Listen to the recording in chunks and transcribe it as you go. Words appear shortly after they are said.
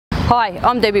Hi,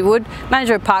 I'm Debbie Wood,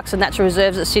 Manager of Parks and Natural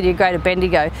Reserves at the City of Greater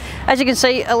Bendigo. As you can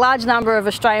see, a large number of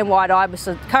Australian-wide ibis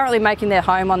are currently making their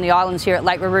home on the islands here at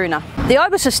Lake Weeroona. The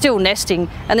ibis are still nesting,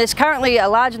 and there's currently a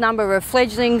large number of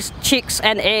fledglings, chicks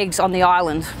and eggs on the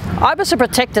island. Ibis are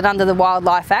protected under the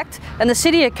Wildlife Act, and the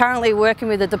City are currently working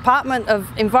with the Department of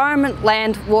Environment,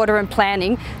 Land, Water and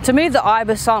Planning to move the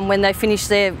ibis on when they finish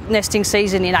their nesting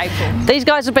season in April. These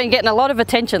guys have been getting a lot of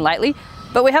attention lately,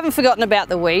 but we haven't forgotten about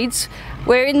the weeds.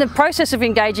 We're in the process of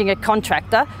engaging a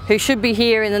contractor who should be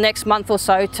here in the next month or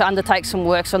so to undertake some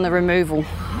works on the removal.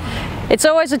 It's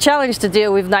always a challenge to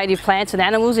deal with native plants and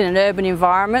animals in an urban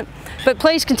environment, but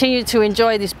please continue to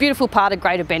enjoy this beautiful part of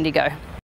Greater Bendigo.